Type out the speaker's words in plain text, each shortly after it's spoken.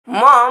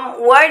Mom,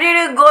 why did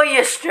you go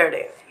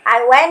yesterday?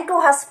 I went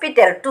to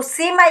hospital to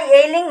see my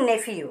ailing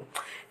nephew.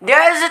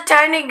 There is a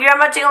tiny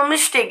grammatical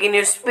mistake in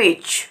your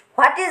speech.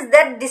 What is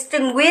that,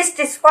 distinguished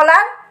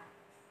scholar?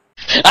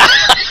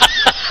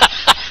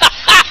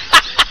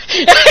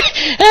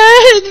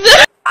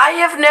 I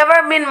have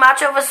never been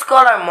much of a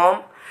scholar,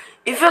 Mom.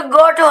 If you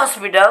go to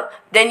hospital,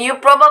 then you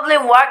probably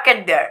work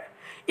at there.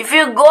 If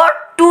you go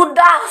to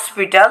the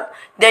hospital,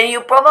 then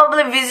you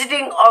probably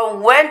visiting or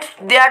went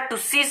there to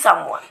see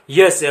someone.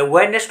 Yes,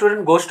 when a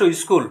student goes to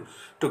school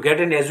to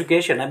get an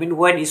education,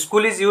 when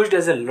school is used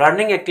as a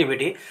learning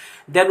activity,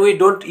 then we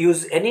don't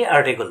use any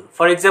article.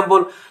 For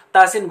example,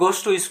 Tahsin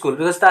goes to school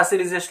because Tahsin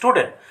is a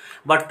student.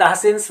 But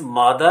Tahsin's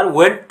mother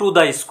went to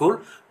the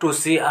school to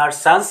see her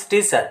son's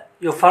teacher.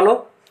 You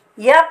follow?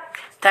 Yep.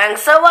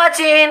 Thanks for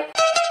watching.